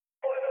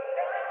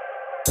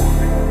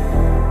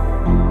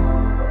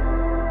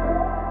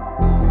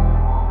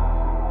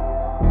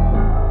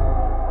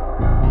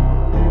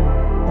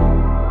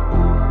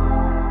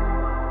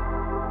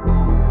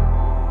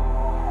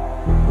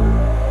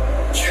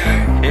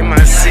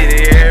my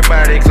city,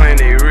 everybody claim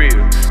they real.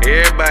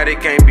 Everybody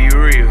can't be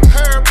real.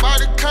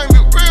 Everybody can't be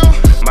real.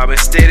 Mobbin'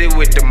 steady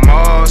with the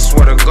moss.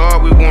 Swear to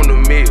God, we want a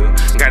meal.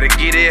 Gotta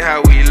get it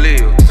how we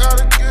live.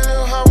 Gotta get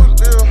it how we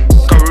live.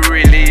 Cause we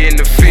really in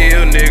the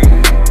field, nigga.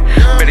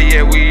 Better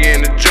yet, we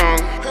in the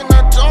jungle. In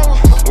that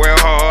jungle. Well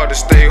hard to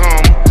stay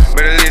home.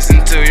 Better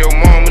listen to your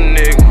mama,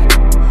 nigga.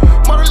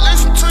 Better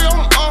listen to your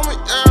mama,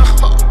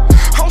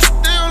 yeah. I'm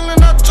still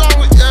in that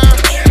jungle,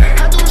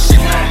 yeah. I do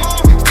shit with my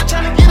mama, still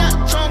tryna get out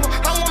the jungle.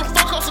 I wanna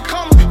fuck up some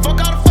coming.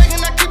 Fuck all the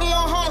faking, I keep it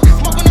 100.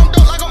 Smoking them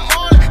dope like I'm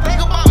Marley. Think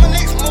about my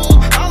next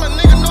move. All a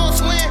nigga know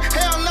is win.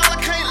 Hell nah, I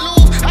can't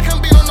lose. I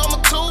can't be no number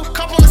 2.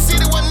 Come from the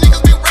city where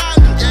niggas be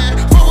riding, yeah.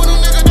 Fuck with them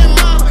niggas that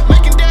mob.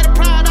 Making daddy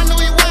proud, I know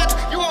he watching.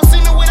 You won't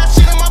see me with that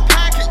shit in my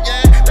pocket,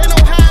 yeah. They know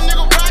how a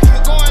nigga rockin'.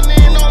 Going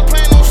in, no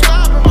playing, no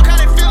stopping. Fuck how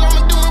they feel,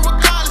 I'ma do it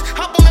regardless.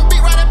 Hop on the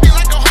beat, ride that beat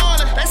like a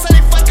Harley. They say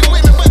they fucking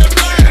with me, but they're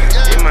blind,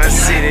 yeah. In my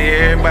city,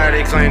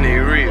 everybody claim they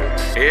real.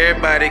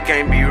 Everybody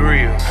can't be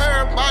real.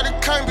 Everybody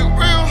can't be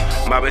real.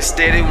 Mobbin'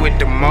 steady with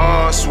the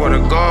moss. Swear to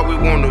God, we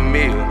want a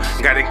meal.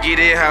 Gotta get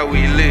it how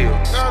we live.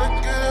 Gotta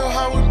get it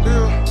how we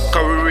live.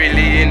 Cause we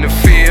really in the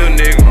field,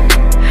 nigga.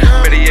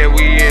 Better yet,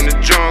 we in the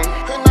jungle.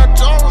 In that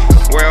jungle.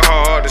 Well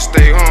hard to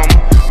stay home.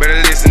 Better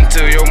listen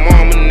to your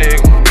mama,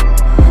 nigga.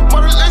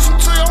 Better listen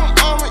to your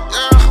mama,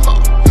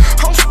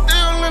 yeah. I'm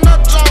still in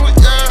that jungle,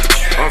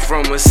 yeah. I'm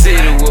from a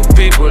city where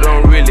people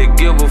don't really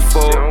give a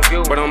fuck.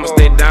 But I'ma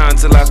stay down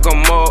till I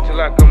come up.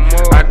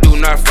 I do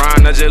not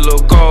frown, I just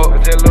look up.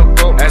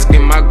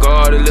 Asking my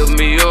God to lift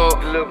me up.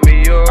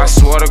 I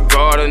swear to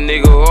God, a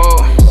nigga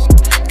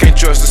up. Can't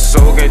trust a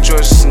soul, can't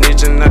trust a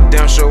snitch, and I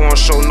damn sure won't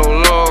show no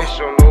love.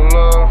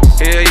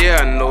 Hell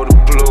yeah, I know the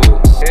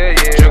plug.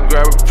 Just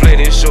grab a plate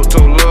and show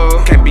toe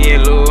love. Can't be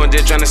in love, I'm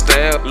just tryna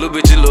stab. Little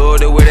bitch, you love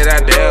the way that I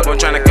dab. I'm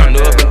tryna count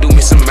up and do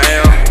me some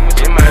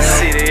math. In my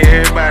city,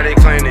 everybody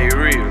claim they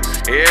real.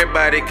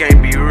 Everybody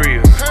can't be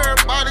real.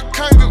 Everybody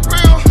can't be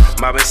real.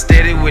 Mobbin'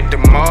 steady with the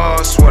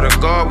moss. Swear to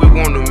God, we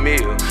want a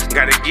meal.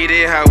 Gotta get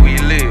it how we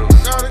live.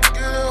 Gotta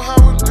get it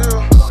how we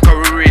live. Cause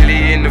we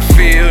really in the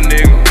field,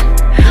 nigga.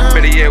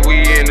 Better yet,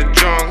 we in the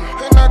jungle.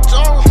 In that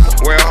jungle.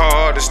 Well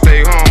hard to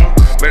stay home.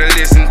 Better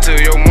listen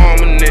to your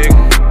mama, nigga.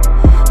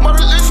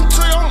 Better listen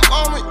to your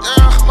mama,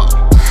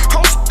 yeah.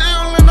 I'm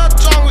still in that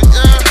jungle,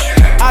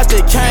 yeah. I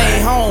just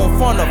came home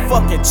from the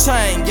fucking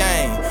chain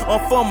gang. I'm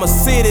from a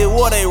city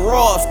where they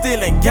rob,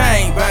 stealing,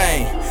 gang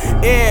bang.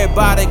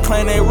 Everybody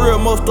claim they real,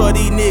 most of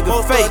these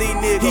niggas fake.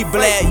 He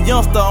black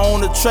youngster on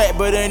the track,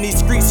 but in these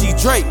streets he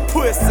Drake.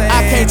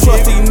 I can't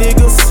trust these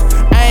niggas,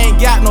 I ain't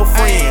got no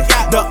friends.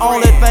 The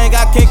only thing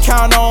I can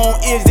count on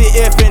is the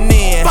F and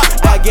N.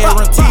 I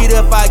guaranteed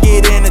if I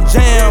get in the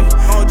jam,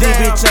 this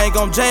bitch ain't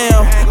gon'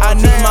 jam. I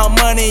need my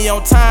money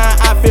on time,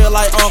 I feel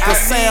like Uncle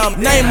Sam.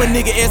 Name a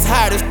nigga as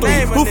high as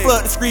 3 who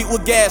flood the street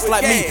with gas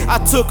like me. I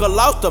took a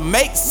loss to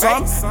make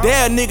some,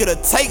 dare a nnigga to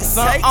take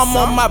some. I'm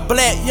on my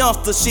black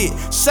youngster shit,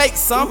 shake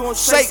some,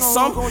 shake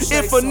some.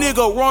 If a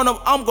nigga run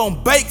up, I'm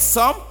gon' bake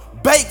some,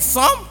 bake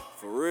some.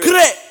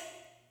 Correct.